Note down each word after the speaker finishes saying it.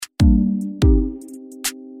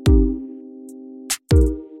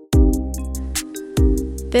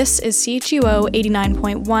This is CHUO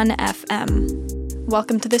 89.1 FM.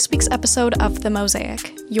 Welcome to this week's episode of The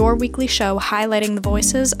Mosaic, your weekly show highlighting the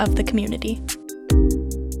voices of the community.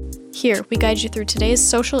 Here, we guide you through today's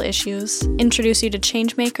social issues, introduce you to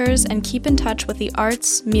changemakers, and keep in touch with the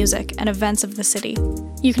arts, music, and events of the city.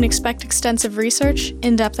 You can expect extensive research,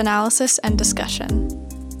 in-depth analysis, and discussion.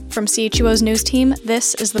 From CHUO's news team,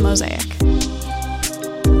 this is The Mosaic.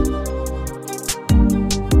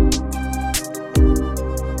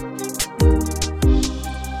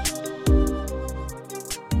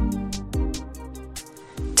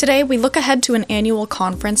 Today, we look ahead to an annual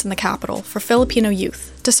conference in the capital for Filipino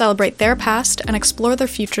youth to celebrate their past and explore their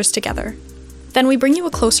futures together. Then we bring you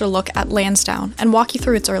a closer look at Lansdowne and walk you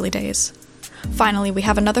through its early days. Finally, we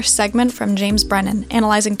have another segment from James Brennan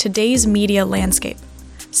analyzing today's media landscape.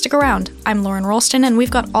 Stick around, I'm Lauren Rolston, and we've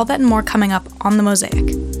got all that and more coming up on The Mosaic.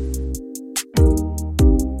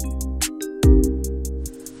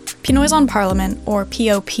 Pinoys on Parliament, or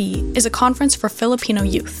POP, is a conference for Filipino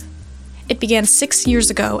youth. It began 6 years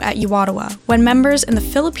ago at UOttawa when members in the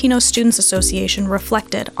Filipino Students Association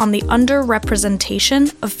reflected on the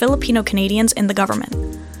underrepresentation of Filipino Canadians in the government.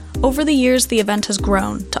 Over the years, the event has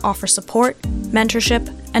grown to offer support, mentorship,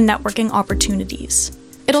 and networking opportunities.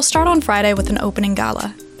 It'll start on Friday with an opening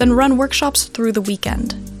gala, then run workshops through the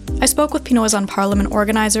weekend. I spoke with Pinoys on Parliament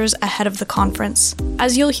organizers ahead of the conference.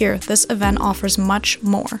 As you'll hear, this event offers much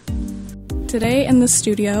more. Today in the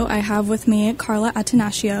studio, I have with me Carla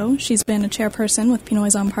Atanasio. She's been a chairperson with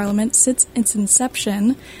Pinoys on Parliament since its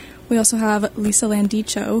inception. We also have Lisa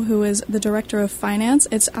Landicho, who is the Director of Finance.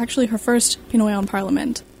 It's actually her first Pinoy on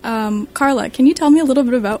Parliament. Carla, can you tell me a little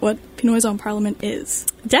bit about what Pinoys on Parliament is?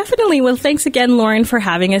 Definitely. Well, thanks again, Lauren, for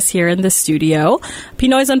having us here in the studio.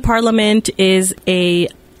 Pinoys on Parliament is a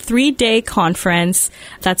 3-day conference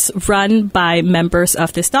that's run by members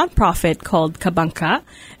of this nonprofit called Kabangka.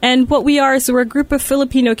 And what we are is we're a group of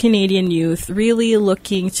Filipino Canadian youth really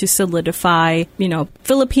looking to solidify,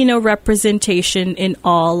 Filipino representation in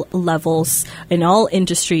all levels, in all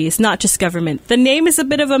industries, not just government. The name is a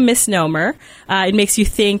bit of a misnomer. It makes you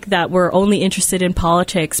think that we're only interested in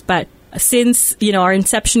politics, but since, our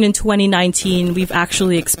inception in 2019, we've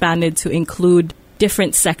actually expanded to include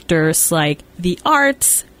different sectors like the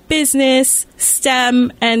arts, business,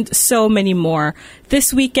 STEM, and so many more.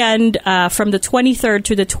 This weekend, from the 23rd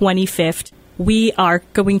to the 25th, we are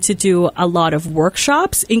going to do a lot of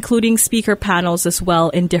workshops, including speaker panels as well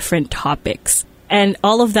in different topics. And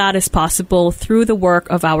all of that is possible through the work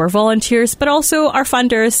of our volunteers, but also our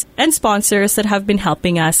funders and sponsors that have been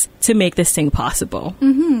helping us to make this thing possible.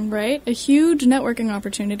 Right? A huge networking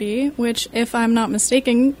opportunity, which, if I'm not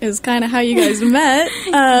mistaken, is kind of how you guys met.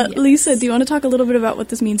 Yes. Lisa, do you want to talk a little bit about what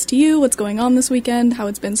this means to you, what's going on this weekend, how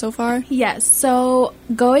it's been so far? Yes. So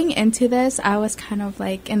going into this, I was kind of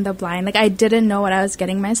in the blind. I didn't know what I was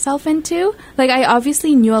getting myself into. I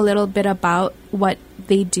obviously knew a little bit about what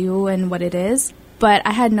they do and what it is, but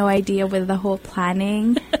I had no idea with the whole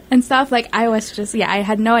planning and stuff. I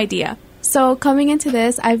had no idea. So coming into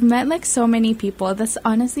this, I've met so many people. That's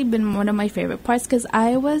honestly been one of my favorite parts because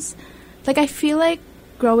I feel like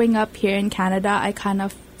growing up here in Canada, I kind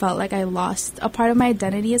of felt like I lost a part of my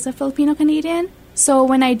identity as a Filipino Canadian. So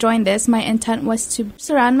when I joined this, my intent was to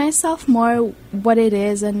surround myself more what it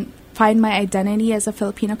is and find my identity as a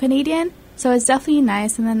Filipino Canadian. So it's definitely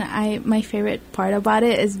nice, and then my favorite part about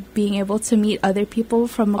it is being able to meet other people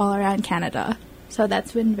from all around Canada. So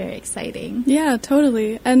that's been very exciting. Yeah,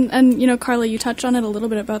 totally. And Carla, you touched on it a little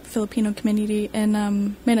bit about the Filipino community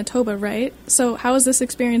in Manitoba, right? So how has this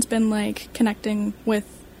experience been connecting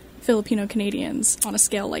with Filipino Canadians on a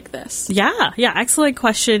scale like this? Yeah, excellent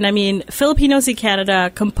question. Filipinos in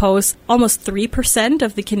Canada compose almost 3%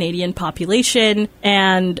 of the Canadian population,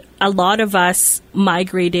 and a lot of us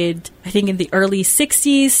migrated, I think, in the early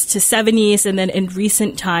 60s to 70s, and then in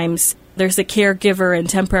recent times, there's a caregiver and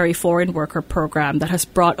temporary foreign worker program that has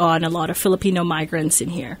brought on a lot of Filipino migrants in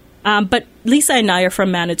here. But Lisa and I are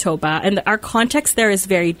from Manitoba, and our context there is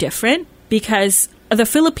very different because the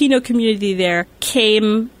Filipino community there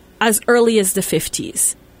came as early as the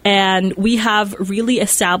 50s. And we have really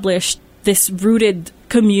established this rooted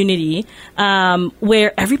community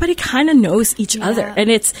where everybody kind of knows each other. And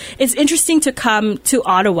it's interesting to come to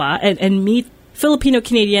Ottawa and meet Filipino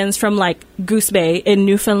Canadians from Goose Bay in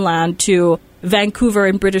Newfoundland to Vancouver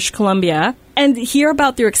in British Columbia and hear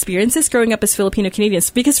about their experiences growing up as Filipino Canadians.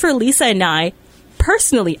 Because for Lisa and I,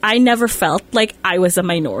 personally, I never felt like I was a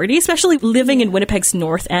minority, especially living in Winnipeg's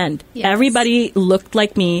North End. Yes. Everybody looked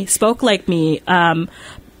like me, spoke like me.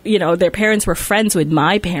 Their parents were friends with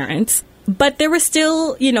my parents. But there was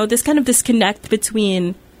still, this kind of disconnect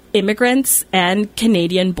between immigrants and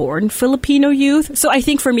Canadian-born Filipino youth. So I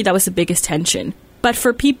think for me, that was the biggest tension. But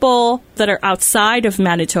for people that are outside of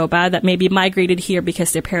Manitoba that maybe migrated here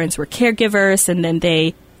because their parents were caregivers and then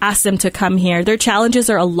they asked them to come here, their challenges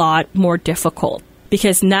are a lot more difficult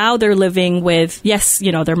because now they're living with, yes,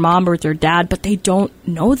 their mom or their dad, but they don't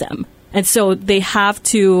know them. And so they have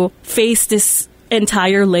to face this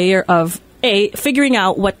entire layer of, figuring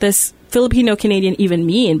out what does Filipino-Canadian even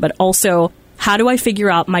mean, but also how do I figure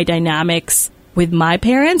out my dynamics with my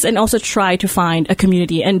parents and also try to find a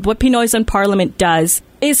community. And what Pinoys on Parliament does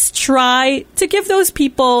is try to give those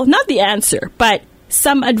people, not the answer, but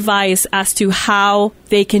some advice as to how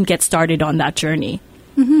they can get started on that journey.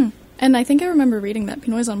 Mm-hmm. And I think I remember reading that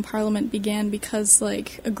Pinoys on Parliament began because a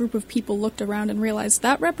group of people looked around and realized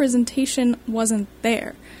that representation wasn't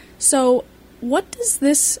there. So what does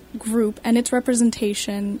this group and its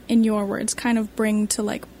representation, in your words, kind of bring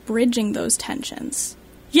to bridging those tensions?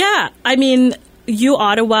 Yeah, I mean,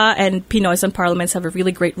 Ottawa and Pinoys on Parliaments have a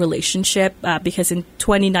really great relationship because in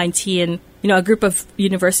 2019, a group of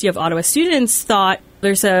University of Ottawa students thought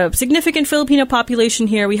there's a significant Filipino population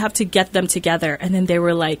here. We have to get them together. And then they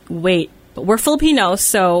were like, wait, but we're Filipinos,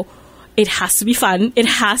 so it has to be fun. It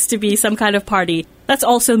has to be some kind of party that's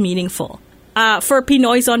also meaningful. For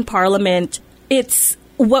Pinoys on Parliament, it's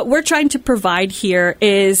what we're trying to provide here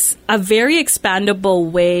is a very expandable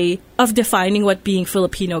way of defining what being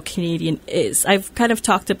Filipino-Canadian is. I've kind of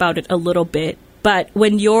talked about it a little bit, but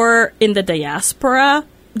when you're in the diaspora,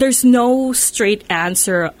 there's no straight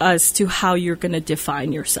answer as to how you're going to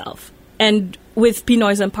define yourself. And with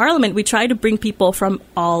Pinoys on Parliament, we try to bring people from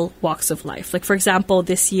all walks of life. For example,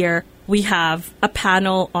 this year, we have a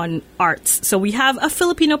panel on arts. So we have a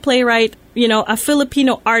Filipino playwright, a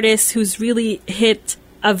Filipino artist who's really hit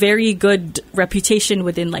a very good reputation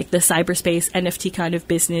within the cyberspace NFT kind of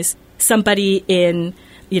business, somebody in,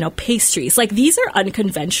 pastries. These are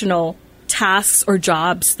unconventional tasks or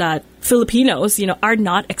jobs that Filipinos, are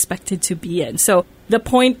not expected to be in. So the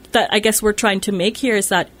point that I guess we're trying to make here is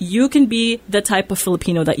that you can be the type of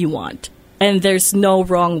Filipino that you want. And there's no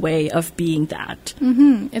wrong way of being that.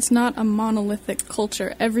 Mm-hmm. It's not a monolithic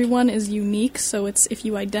culture. Everyone is unique, so it's if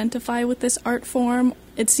you identify with this art form,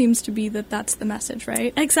 it seems to be that that's the message,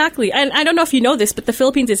 right? Exactly. And I don't know if you know this, but the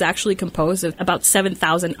Philippines is actually composed of about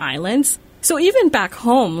 7,000 islands. So even back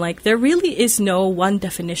home, there really is no one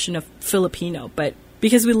definition of Filipino. But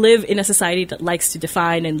because we live in a society that likes to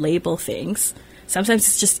define and label things, sometimes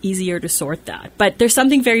it's just easier to sort that. But there's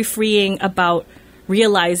something very freeing about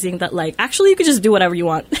realizing that, actually, you could just do whatever you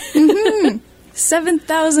want. Mm-hmm.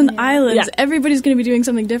 7,000 islands. Yeah. Everybody's going to be doing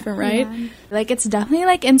something different, right? Yeah. It's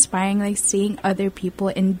definitely, inspiring, seeing other people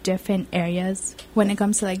in different areas when it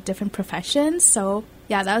comes to, different professions. So,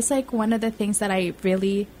 yeah, that was, one of the things that I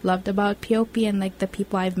really loved about POP and, the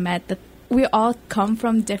people I've met, that we all come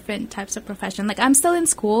from different types of profession. I'm still in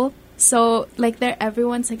school, so,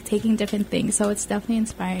 everyone's, taking different things. So it's definitely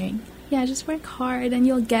inspiring. Yeah, just work hard and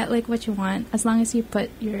you'll get what you want as long as you put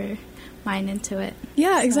your mind into it.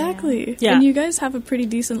 Yeah, so, exactly. Yeah. And you guys have a pretty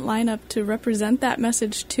decent lineup to represent that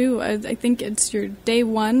message too. I think it's your day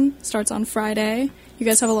one, starts on Friday. You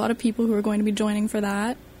guys have a lot of people who are going to be joining for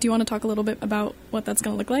that. Do you want to talk a little bit about what that's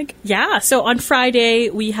going to look like? Yeah, so on Friday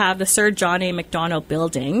we have the Sir John A. Macdonald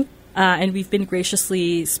Building. And we've been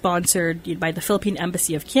graciously sponsored by the Philippine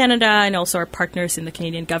Embassy of Canada and also our partners in the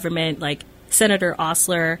Canadian government, Senator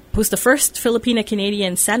Osler, who's the first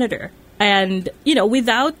Filipino-Canadian senator. And,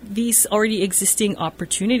 without these already existing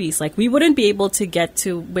opportunities, we wouldn't be able to get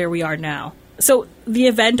to where we are now. So the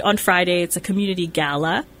event on Friday, it's a community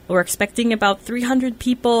gala. We're expecting about 300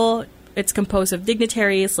 people. It's composed of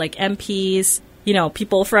dignitaries like MPs,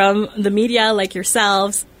 people from the media like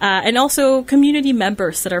yourselves, and also community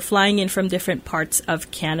members that are flying in from different parts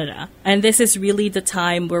of Canada. And this is really the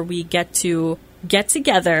time where we get to get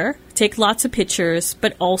together, take lots of pictures,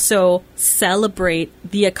 but also celebrate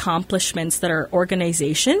the accomplishments that our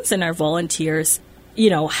organizations and our volunteers,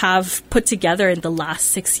 have put together in the last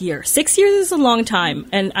 6 years. 6 years is a long time,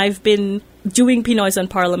 and I've been doing Pinoys on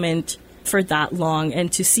Parliament for that long,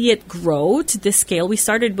 and to see it grow to this scale, we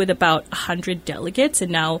started with about 100 delegates,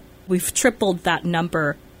 and now we've tripled that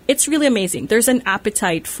number. It's really amazing. There's an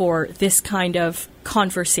appetite for this kind of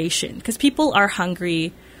conversation because people are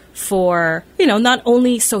hungry for, not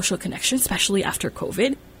only social connection, especially after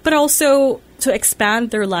COVID, but also to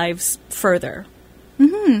expand their lives further.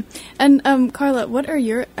 And Carla, what are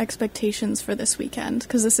your expectations for this weekend?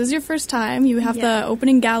 Because this is your first time. You have the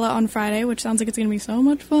opening gala on Friday, which sounds like it's going to be so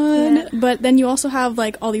much fun. Yeah. But then you also have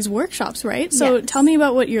like all these workshops, right? So tell me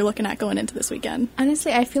about what you're looking at going into this weekend.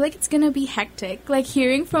 Honestly, I feel like it's going to be hectic. Like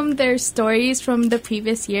hearing from their stories from the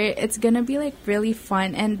previous year, it's going to be like really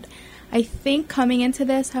fun. And I think coming into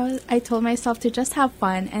this, I told myself to just have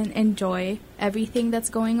fun and enjoy everything that's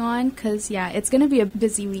going on. Because, it's going to be a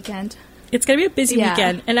busy weekend. It's going to be a busy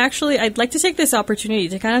weekend. And actually, I'd like to take this opportunity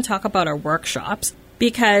to kind of talk about our workshops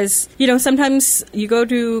because, sometimes you go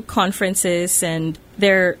to conferences and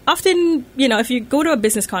they're often, if you go to a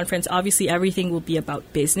business conference, obviously everything will be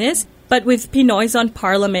about business. But with Pinoys on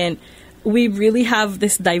Parliament, we really have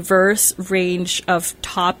this diverse range of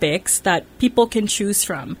topics that people can choose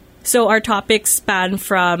from. So our topics span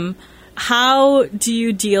from how do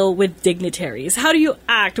you deal with dignitaries? How do you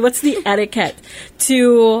act? What's the etiquette?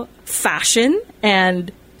 To fashion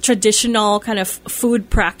and traditional kind of food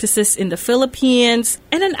practices in the Philippines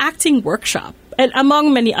and an acting workshop. And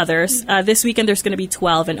among many others, this weekend there's going to be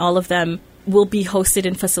 12 and all of them will be hosted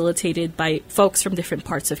and facilitated by folks from different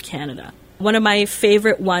parts of Canada. One of my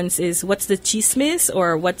favorite ones is what's the chismis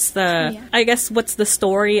or what's the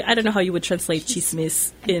story? I don't know how you would translate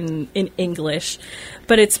chismis in English,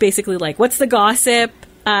 but it's basically like what's the gossip?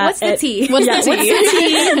 What's the tea? What's the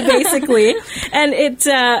tea, basically. And it's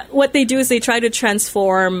what they do is they try to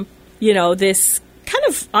transform, this kind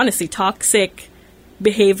of honestly toxic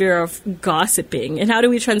behavior of gossiping. And how do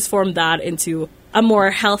we transform that into a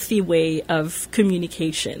more healthy way of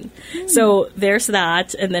communication? So there's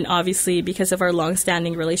that. And then obviously because of our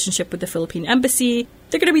longstanding relationship with the Philippine Embassy,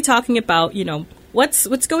 they're going to be talking about,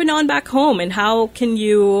 what's going on back home and how can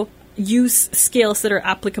you use skills that are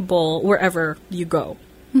applicable wherever you go.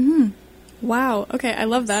 Wow. Okay, I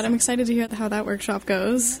love that. I'm excited to hear how that workshop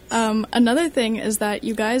goes. Another thing is that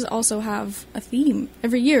you guys also have a theme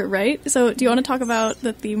every year, right? So do you want to talk about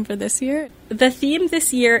the theme for this year? The theme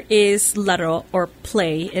this year is laro, or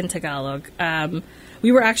play in Tagalog.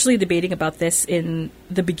 We were actually debating about this in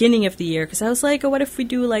the beginning of the year because I was like, what if we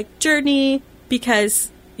do like journey?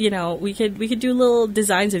 Because, we could do little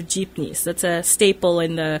designs of jeepneys. That's a staple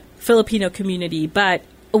in the Filipino community. But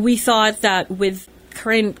we thought that with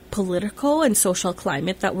current political and social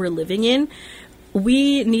climate that we're living in,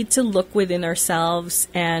 we need to look within ourselves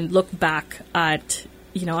and look back at,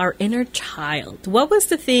 our inner child. What was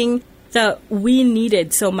the thing that we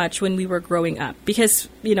needed so much when we were growing up? Because,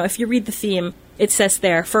 if you read the theme, it says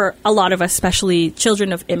there, for a lot of us, especially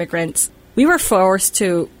children of immigrants, we were forced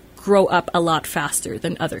to grow up a lot faster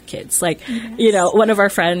than other kids. Like, one of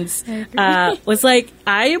our friends was like,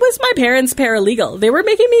 I was my parents' paralegal. They were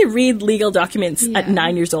making me read legal documents at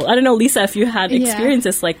 9 years old. I don't know, Lisa, if you had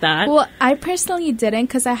experiences like that. Well, I personally didn't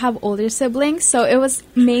because I have older siblings, so it was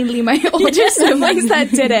mainly my older siblings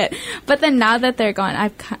that did it. But then now that they're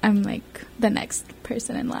gone, I'm like the next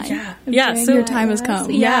person in line. So your time has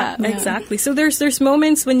come. Yeah, exactly. So there's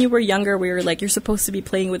moments when you were younger where you're like, you're supposed to be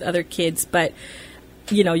playing with other kids, but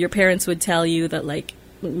your parents would tell you that, like,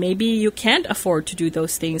 maybe you can't afford to do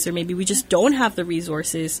those things, or maybe we just don't have the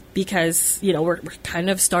resources because, we're kind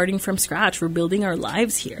of starting from scratch. We're building our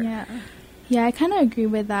lives here. Yeah, I kind of agree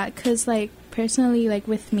with that because, like, personally, like,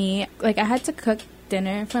 with me, like, I had to cook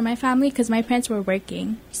dinner for my family because my parents were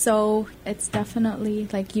working. So it's definitely,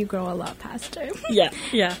 like, you grow a lot faster.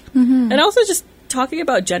 Yeah. And also just talking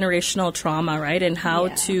about generational trauma, right? And how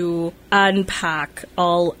to unpack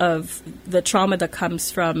all of the trauma that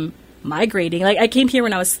comes from migrating. Like, I came here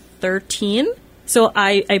when I was 13. So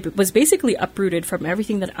I was basically uprooted from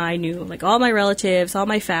everything that I knew. Like, all my relatives, all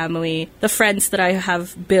my family, the friends that I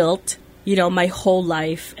have built, my whole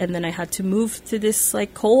life. And then I had to move to this,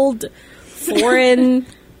 like, cold, foreign,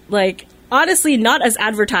 like, honestly, not as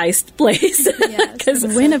advertised place. Because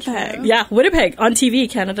Winnipeg. Yeah, Winnipeg on TV.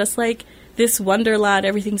 Canada's like this wonderland,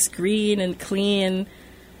 everything's green and clean.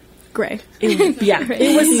 Gray.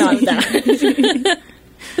 It was not that.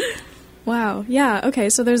 Wow. Yeah. Okay.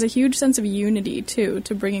 So there's a huge sense of unity, too,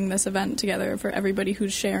 to bringing this event together for everybody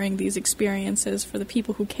who's sharing these experiences, for the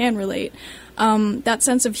people who can relate. That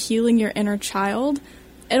sense of healing your inner child.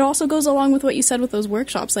 It also goes along with what you said with those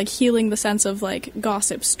workshops, like healing the sense of, like,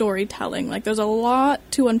 gossip, storytelling. Like, there's a lot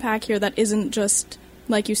to unpack here that isn't just,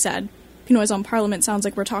 like you said, Pinoys on Parliament sounds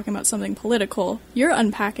like we're talking about something political. You're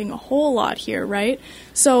unpacking a whole lot here, right?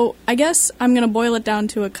 So I guess I'm going to boil it down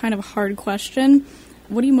to a kind of hard question.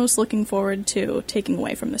 What are you most looking forward to taking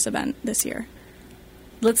away from this event this year?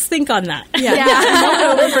 Let's think on that.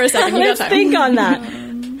 Yeah. Over for a second. You got time. Let's think on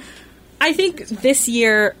that. I think this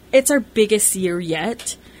year, it's our biggest year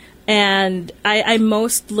yet. And I'm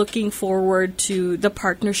most looking forward to the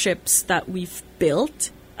partnerships that we've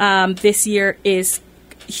built. This year is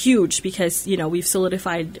huge because, we've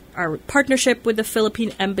solidified our partnership with the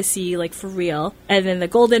Philippine Embassy, like for real. And then the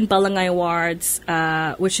Golden Balangay Awards,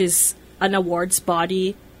 which is an awards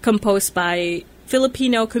body composed by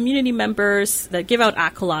Filipino community members that give out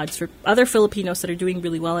accolades for other Filipinos that are doing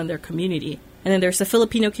really well in their community. And then there's the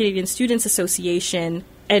Filipino-Canadian Students Association.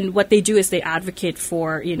 And what they do is they advocate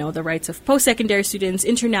for, the rights of post-secondary students,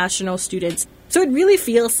 international students. So it really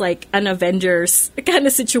feels like an Avengers kind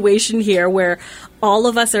of situation here where all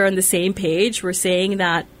of us are on the same page. We're saying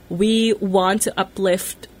that we want to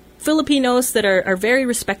uplift Filipinos that are very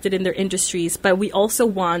respected in their industries, but we also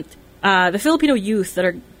want the Filipino youth that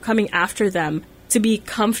are coming after them to be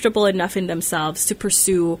comfortable enough in themselves to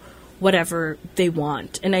pursue whatever they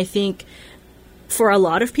want. And I think for a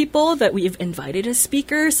lot of people that we've invited as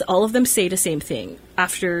speakers, all of them say the same thing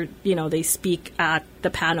after, they speak at the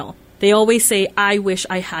panel. They always say, I wish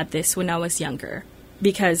I had this when I was younger.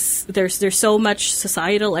 Because there's so much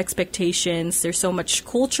societal expectations, there's so much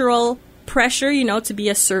cultural pressure, to be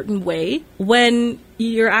a certain way when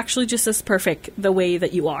you're actually just as perfect the way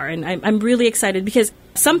that you are. And I'm really excited because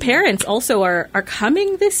some parents also are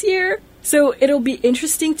coming this year. So it'll be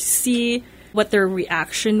interesting to see what their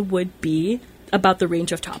reaction would be about the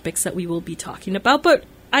range of topics that we will be talking about. But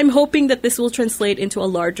I'm hoping that this will translate into a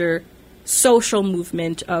larger social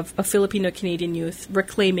movement of Filipino-Canadian youth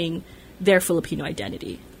reclaiming their Filipino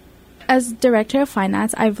identity. As director of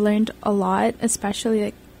finance, I've learned a lot,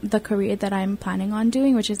 especially the career that I'm planning on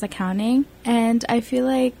doing, which is accounting. And I feel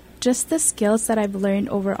like just the skills that I've learned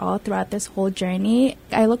overall throughout this whole journey,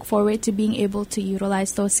 I look forward to being able to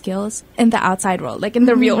utilize those skills in the outside world, like in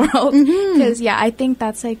the real world. Because, I think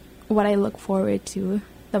that's what I look forward to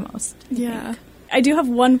the most. I do have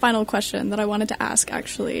one final question that I wanted to ask,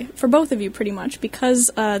 actually, for both of you pretty much,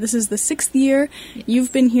 because this is the 6th year.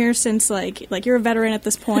 You've been here since, like you're a veteran at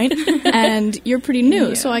this point, and you're pretty new.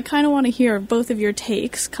 Yeah. So I kind of want to hear both of your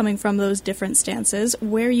takes coming from those different stances,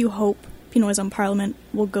 where you hope Pinoys on Parliament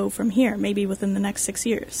will go from here, maybe within the next 6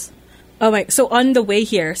 years. Oh, right. So on the way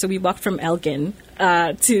here, so we walked from Elgin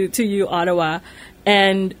to U Ottawa,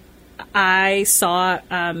 and I saw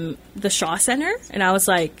the Shaw Center, and I was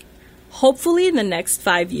like, hopefully in the next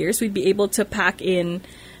 5 years, we'd be able to pack in,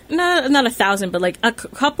 not 1,000, but like a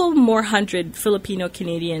couple more hundred Filipino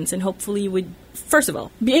Canadians, and hopefully would, first of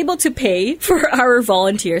all, be able to pay for our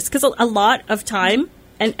volunteers, because a lot of time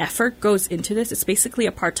and effort goes into this. It's basically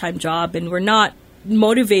a part-time job, and we're not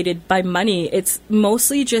motivated by money. It's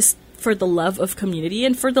mostly just for the love of community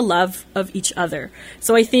and for the love of each other.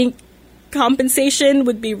 So I think compensation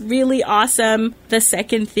would be really awesome. The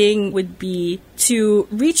second thing would be to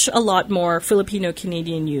reach a lot more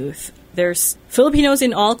Filipino-Canadian youth. There's Filipinos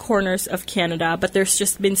in all corners of Canada, but there's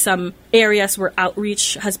just been some areas where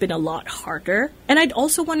outreach has been a lot harder. And I'd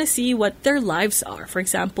also want to see what their lives are. For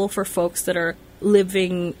example, for folks that are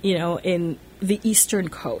living, in the eastern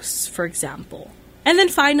coasts, for example. And then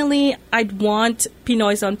finally, I'd want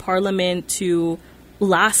Pinoys on Parliament to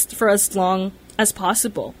last for as long as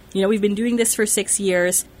possible. We've been doing this for 6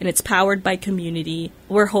 years, and it's powered by community.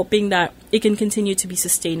 We're hoping that it can continue to be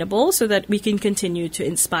sustainable so that we can continue to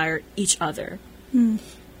inspire each other.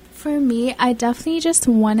 For me, I definitely just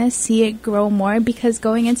want to see it grow more, because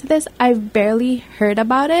going into this, I've barely heard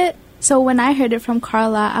about it. So when I heard it from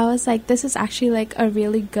Carla, I was like, this is actually like a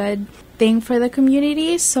really good thing for the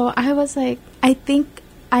community. So I was like,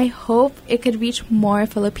 I hope it could reach more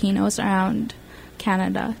Filipinos around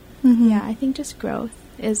Canada. Yeah, I think just growth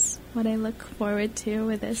is what I look forward to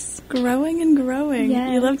with this. Growing and growing.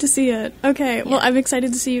 Yes. You love to see it. Okay, well, I'm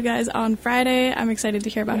excited to see you guys on Friday. I'm excited to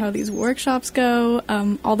hear about how these workshops go.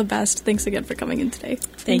 All the best. Thanks again for coming in today.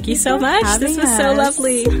 Thank you so much. This was so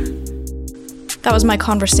lovely. That was my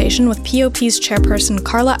conversation with POP's chairperson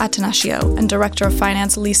Carla Atanasio and Director of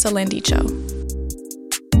Finance Lisa Landicho.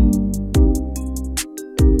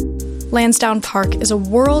 Lansdowne Park is a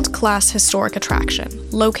world-class historic attraction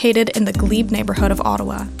located in the Glebe neighborhood of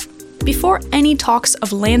Ottawa. Before any talks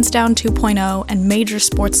of Lansdowne 2.0 and major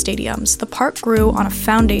sports stadiums, the park grew on a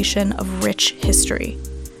foundation of rich history.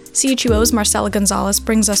 CHUO's Marcela Gonzalez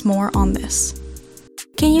brings us more on this.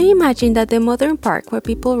 Can you imagine that the modern park where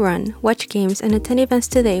people run, watch games, and attend events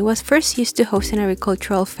today was first used to host an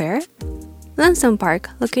agricultural fair? Lansdowne Park,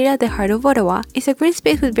 located at the heart of Ottawa, is a green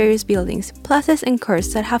space with various buildings, plazas, and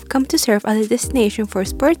courts that have come to serve as a destination for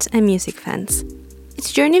sports and music fans.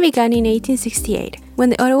 Its journey began in 1868, when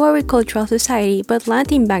the Ottawa Agricultural Society bought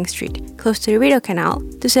land in Bank Street, close to the Rideau Canal,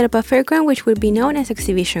 to set up a fairground which would be known as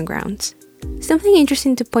exhibition grounds. Something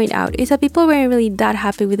interesting to point out is that people weren't really that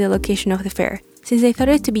happy with the location of the fair, since they thought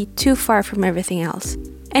it to be too far from everything else.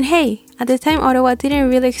 And hey, at the time Ottawa didn't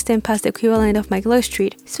really extend past the equivalent of McLeod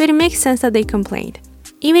Street, so it makes sense that they complained.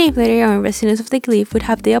 Even if later on residents of the Glebe would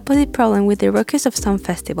have the opposite problem with the ruckus of some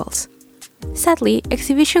festivals. Sadly,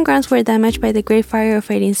 exhibition grounds were damaged by the Great Fire of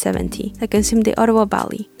 1870 that consumed the Ottawa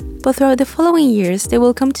Valley, but throughout the following years they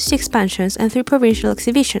will come to see expansions and 3 provincial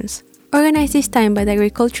exhibitions, organized this time by the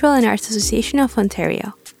Agricultural and Arts Association of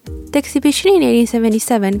Ontario. The exhibition in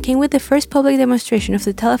 1877 came with the first public demonstration of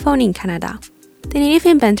the telephone in Canada. The native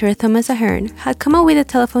inventor Thomas Ahern had come up with a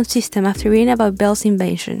telephone system after reading about Bell's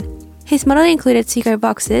invention. His model included cigar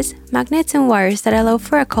boxes, magnets, and wires that allowed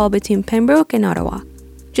for a call between Pembroke and Ottawa.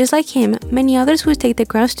 Just like him, many others would take the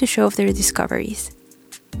grounds to show off their discoveries.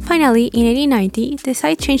 Finally, in 1890, the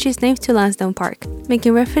site changed its name to Lansdowne Park,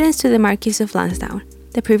 making reference to the Marquis of Lansdowne,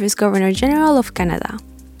 the previous Governor General of Canada.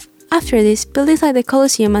 After this, buildings like the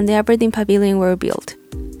Coliseum and the Aberdeen Pavilion were built.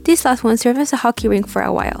 This last one served as a hockey rink for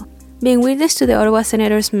a while, being witness to the Ottawa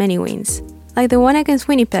Senators' many wins, like the one against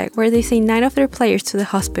Winnipeg where they sent 9 of their players to the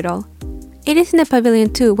hospital. It is in the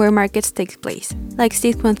Pavilion too where markets take place, like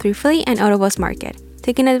State's One Thriftly and Ottawa's Market,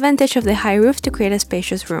 taking advantage of the high roof to create a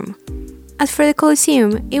spacious room. As for the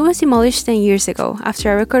Coliseum, it was demolished 10 years ago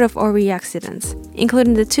after a record of RV accidents,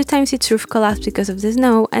 including the 2 times its roof collapsed because of the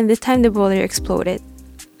snow and the time the boiler exploded.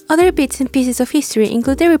 Other bits and pieces of history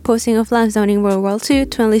include the reposing of Lansdowne in World War II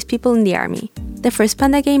to enlist people in the army, the first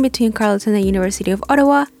panda game between Carleton and the University of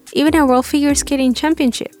Ottawa, even a World Figure Skating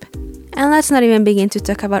Championship. And let's not even begin to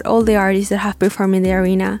talk about all the artists that have performed in the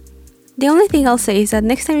arena. The only thing I'll say is that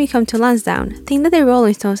next time you come to Lansdowne, think that the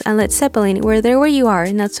Rolling Stones and Led Zeppelin were there where you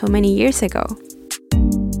are not so many years ago.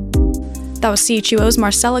 That was CHUO's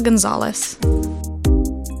Marcela Gonzalez.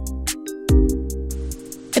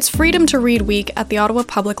 It's Freedom to Read Week at the Ottawa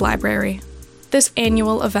Public Library. This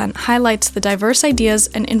annual event highlights the diverse ideas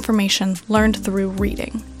and information learned through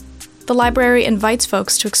reading. The library invites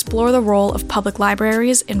folks to explore the role of public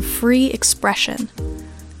libraries in free expression.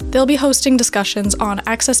 They'll be hosting discussions on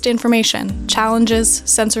access to information, challenges,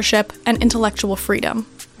 censorship, and intellectual freedom.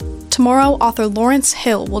 Tomorrow, author Lawrence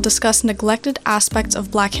Hill will discuss neglected aspects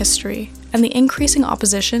of Black history and the increasing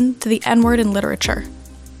opposition to the N-word in literature.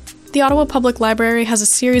 The Ottawa Public Library has a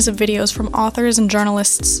series of videos from authors and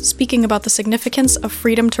journalists speaking about the significance of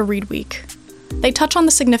Freedom to Read Week. They touch on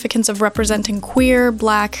the significance of representing queer,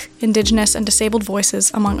 Black, Indigenous, and disabled voices,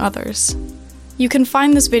 among others. You can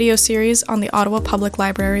find this video series on the Ottawa Public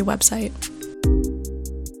Library website.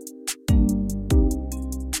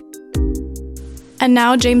 And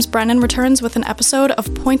now James Brennan returns with an episode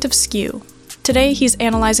of Point of Skew. Today he's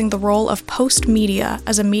analyzing the role of post media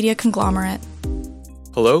as a media conglomerate.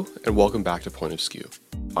 Hello, and welcome back to Point of Skew.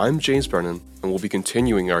 I'm James Brennan, and we'll be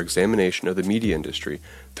continuing our examination of the media industry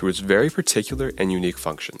through its very particular and unique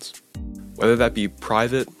functions. Whether that be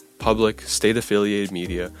private, public, state-affiliated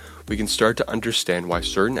media, we can start to understand why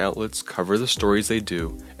certain outlets cover the stories they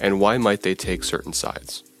do and why might they take certain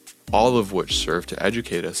sides, all of which serve to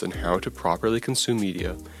educate us on how to properly consume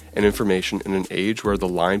media and information in an age where the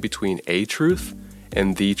line between a truth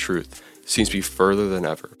and the truth seems to be further than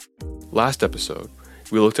ever. Last episode,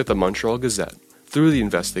 we looked at the Montreal Gazette. Through the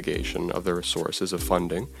investigation of their sources of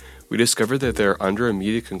funding, we discovered that they're under a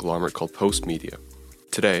media conglomerate called Post Media.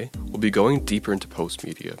 Today, we'll be going deeper into Post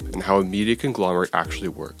Media and how a media conglomerate actually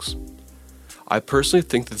works. I personally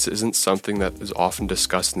think this isn't something that is often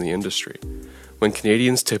discussed in the industry. When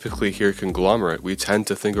Canadians typically hear conglomerate, we tend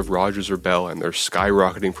to think of Rogers or Bell and their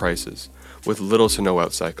skyrocketing prices, with little to no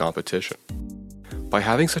outside competition. By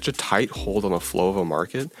having such a tight hold on the flow of a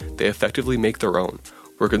market, they effectively make their own,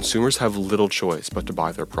 where consumers have little choice but to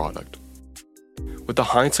buy their product. With the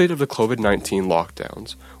hindsight of the COVID-19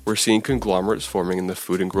 lockdowns, we're seeing conglomerates forming in the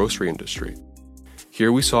food and grocery industry.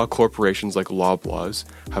 Here we saw corporations like Loblaws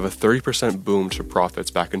have a 30% boom to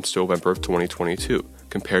profits back in November of 2022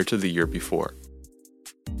 compared to the year before.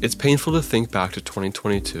 It's painful to think back to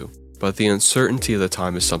 2022, but the uncertainty of the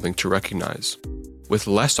time is something to recognize. With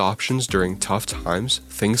less options during tough times,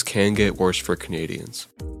 things can get worse for Canadians.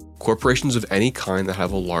 Corporations of any kind that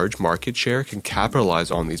have a large market share can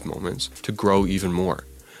capitalize on these moments to grow even more.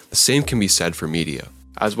 The same can be said for media,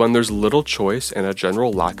 as when there's little choice and a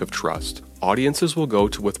general lack of trust, audiences will go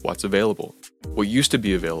to with what's available. What used to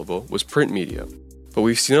be available was print media, but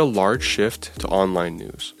we've seen a large shift to online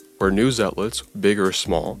news, where news outlets, big or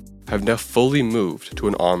small, have now fully moved to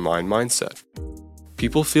an online mindset.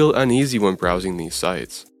 People feel uneasy when browsing these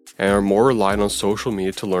sites, and are more reliant on social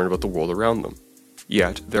media to learn about the world around them.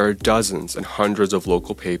 Yet, there are dozens and hundreds of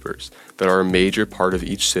local papers that are a major part of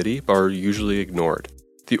each city but are usually ignored.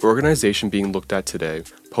 The organization being looked at today,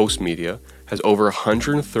 Postmedia, has over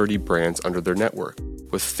 130 brands under their network,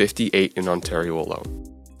 with 58 in Ontario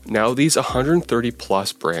alone. Now, these 130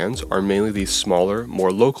 plus brands are mainly these smaller,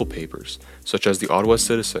 more local papers, such as the Ottawa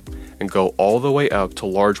Citizen, and go all the way up to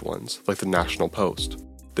large ones like the National Post.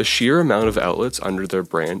 The sheer amount of outlets under their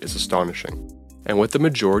brand is astonishing, and with the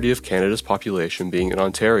majority of Canada's population being in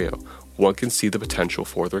Ontario, one can see the potential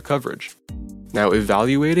for their coverage. Now,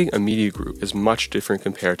 evaluating a media group is much different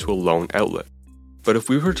compared to a lone outlet. But if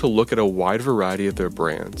we were to look at a wide variety of their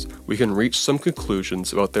brands, we can reach some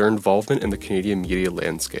conclusions about their involvement in the Canadian media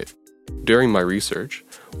landscape. During my research,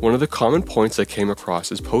 one of the common points I came across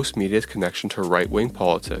is Postmedia's connection to right-wing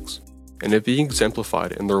politics, and it being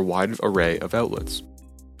exemplified in their wide array of outlets.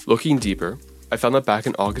 Looking deeper, I found that back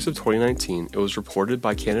in August of 2019, it was reported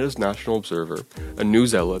by Canada's National Observer, a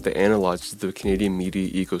news outlet that analyzes the Canadian media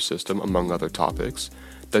ecosystem among other topics,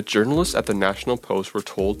 that journalists at the National Post were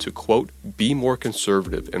told to, quote, be more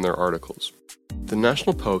conservative in their articles. The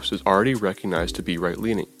National Post is already recognized to be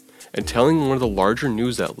right-leaning, and telling one of the larger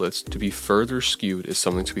news outlets to be further skewed is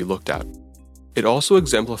something to be looked at. It also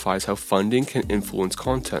exemplifies how funding can influence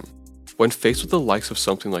content. When faced with the likes of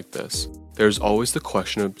something like this, there is always the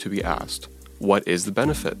question to be asked, what is the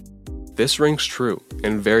benefit? This rings true,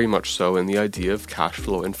 and very much so in the idea of cash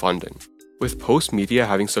flow and funding. With Postmedia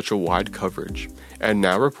having such a wide coverage, and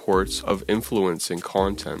now reports of influencing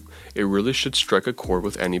content, it really should strike a chord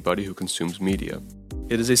with anybody who consumes media.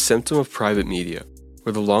 It is a symptom of private media,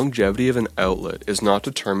 where the longevity of an outlet is not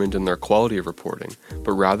determined in their quality of reporting,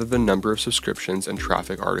 but rather the number of subscriptions and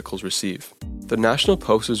traffic articles receive. The National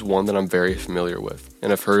Post is one that I'm very familiar with,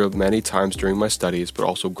 and have heard of many times during my studies, but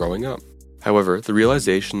also growing up. However, the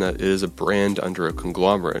realization that it is a brand under a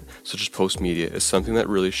conglomerate, such as Postmedia, is something that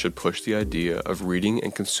really should push the idea of reading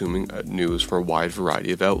and consuming news from a wide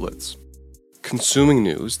variety of outlets. Consuming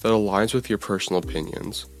news that aligns with your personal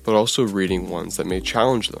opinions, but also reading ones that may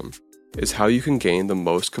challenge them, is how you can gain the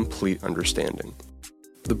most complete understanding.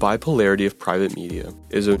 The bipolarity of private media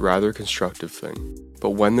is a rather constructive thing,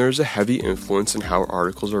 but when there is a heavy influence in how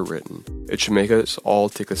articles are written, it should make us all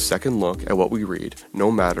take a second look at what we read,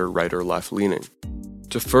 no matter right or left leaning.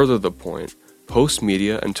 To further the point,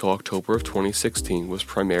 Postmedia until October of 2016 was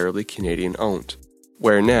primarily Canadian owned,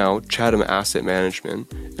 where now Chatham Asset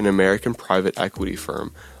Management, an American private equity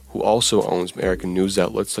firm who also owns American news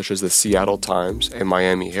outlets such as the Seattle Times and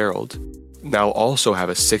Miami Herald, now also have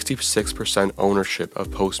a 66% ownership of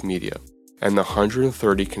Postmedia and the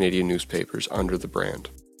 130 Canadian newspapers under the brand.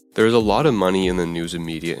 There is a lot of money in the news and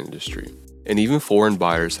media industry, and even foreign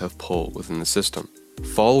buyers have pull within the system.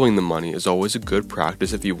 Following the money is always a good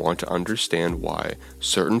practice if you want to understand why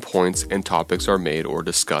certain points and topics are made or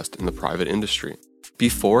discussed in the private industry.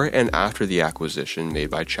 Before and after the acquisition made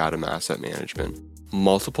by Chatham Asset Management,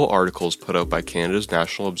 multiple articles put out by Canada's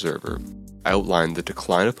National Observer outlined the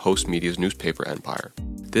decline of Postmedia's newspaper empire.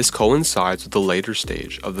 This coincides with the later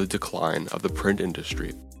stage of the decline of the print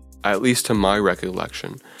industry. At least to my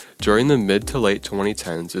recollection, during the mid to late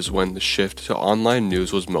 2010s is when the shift to online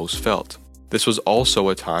news was most felt. This was also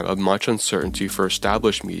a time of much uncertainty for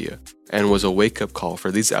established media, and was a wake-up call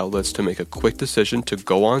for these outlets to make a quick decision to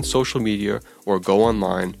go on social media or go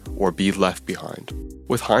online or be left behind.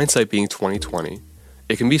 With hindsight being 2020,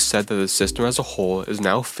 it can be said that the system as a whole is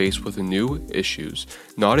now faced with new issues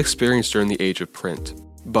not experienced during the age of print.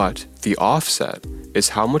 But the offset is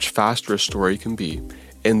how much faster a story can be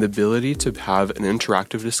and the ability to have an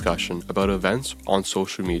interactive discussion about events on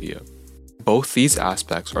social media. Both these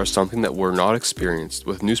aspects are something that were not experienced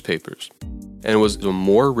with newspapers, and was a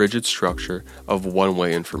more rigid structure of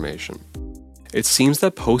one-way information. It seems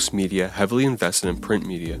that Postmedia heavily invested in print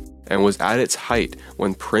media and was at its height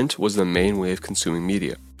when print was the main way of consuming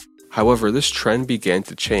media. However, this trend began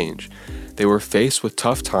to change. They were faced with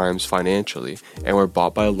tough times financially and were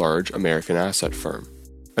bought by a large American asset firm.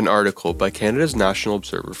 An article by Canada's National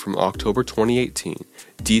Observer from October 2018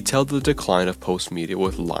 detailed the decline of Postmedia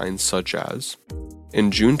with lines such as, in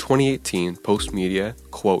June 2018, Postmedia,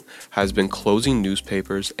 quote, has been closing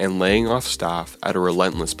newspapers and laying off staff at a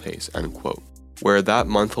relentless pace, end quote. Where that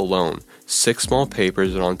month alone, 6 small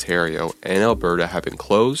papers in Ontario and Alberta have been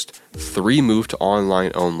closed, 3 moved to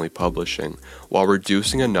online-only publishing, while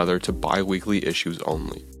reducing another to bi-weekly issues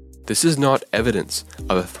only. This is not evidence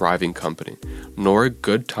of a thriving company, nor a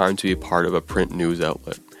good time to be part of a print news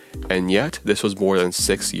outlet, and yet this was more than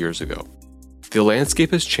 6 years ago. The landscape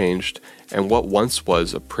has changed, and what once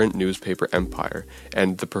was a print newspaper empire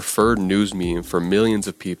and the preferred news medium for millions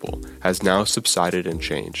of people has now subsided and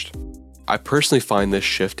changed. I personally find this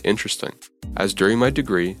shift interesting. as during my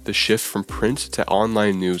degree, the shift from print to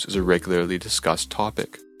online news is a regularly discussed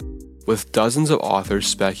topic, with dozens of authors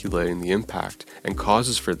speculating the impact and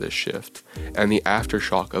causes for this shift, and the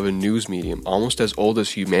aftershock of a news medium almost as old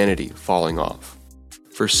as humanity falling off.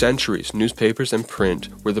 For centuries, newspapers and print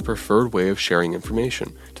were the preferred way of sharing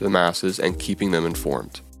information to the masses and keeping them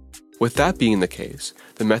informed. With that being the case,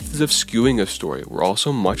 the methods of skewing a story were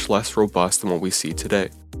also much less robust than what we see today.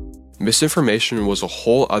 Misinformation was a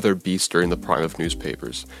whole other beast during the prime of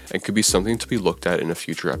newspapers, and could be something to be looked at in a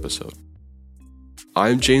future episode.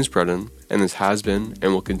 I'm James Brennan, and this has been,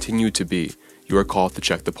 and will continue to be, your call to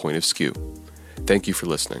check the point of skew. Thank you for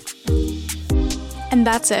listening. And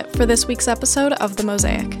that's it for this week's episode of The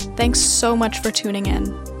Mosaic. Thanks so much for tuning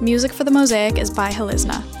in. Music for The Mosaic is by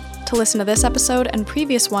Helizna. To listen to this episode and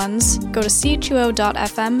previous ones, go to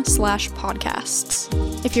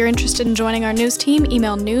chuo.fm/podcasts. If you're interested in joining our news team,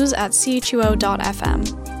 email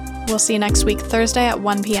news@chuo.fm. We'll see you next week, Thursday at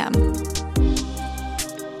 1 p.m.